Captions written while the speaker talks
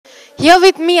Here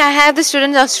with me, I have the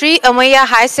students of Sri Ameya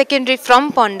High Secondary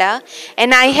from Ponda,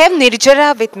 and I have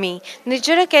Nirjara with me.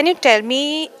 Nirjara, can you tell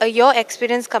me your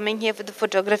experience coming here for the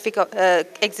photographic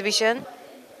exhibition?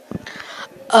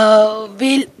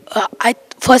 I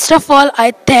first of all I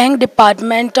thank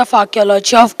Department of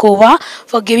Archaeology of Goa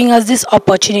for giving us this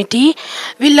opportunity.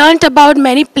 We learnt about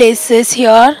many places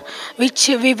here which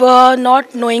we were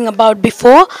not knowing about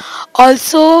before.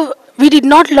 Also, we did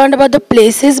not learn about the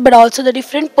places but also the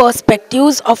different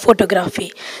perspectives of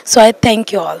photography. So I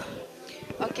thank you all.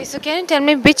 Okay, so can you tell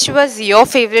me which was your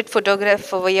favorite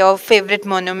photograph or your favorite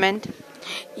monument?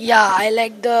 Yeah, I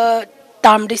like the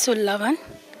Tamdi Sulla one.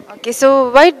 Okay, so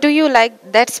why do you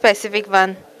like that specific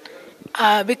one?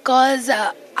 Because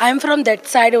I'm from that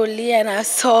side only and I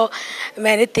saw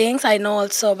many things. I know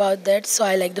also about that, so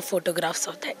I like the photographs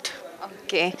of that.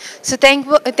 Okay, so thank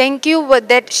you.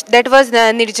 That was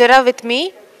Nirjara with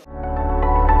me.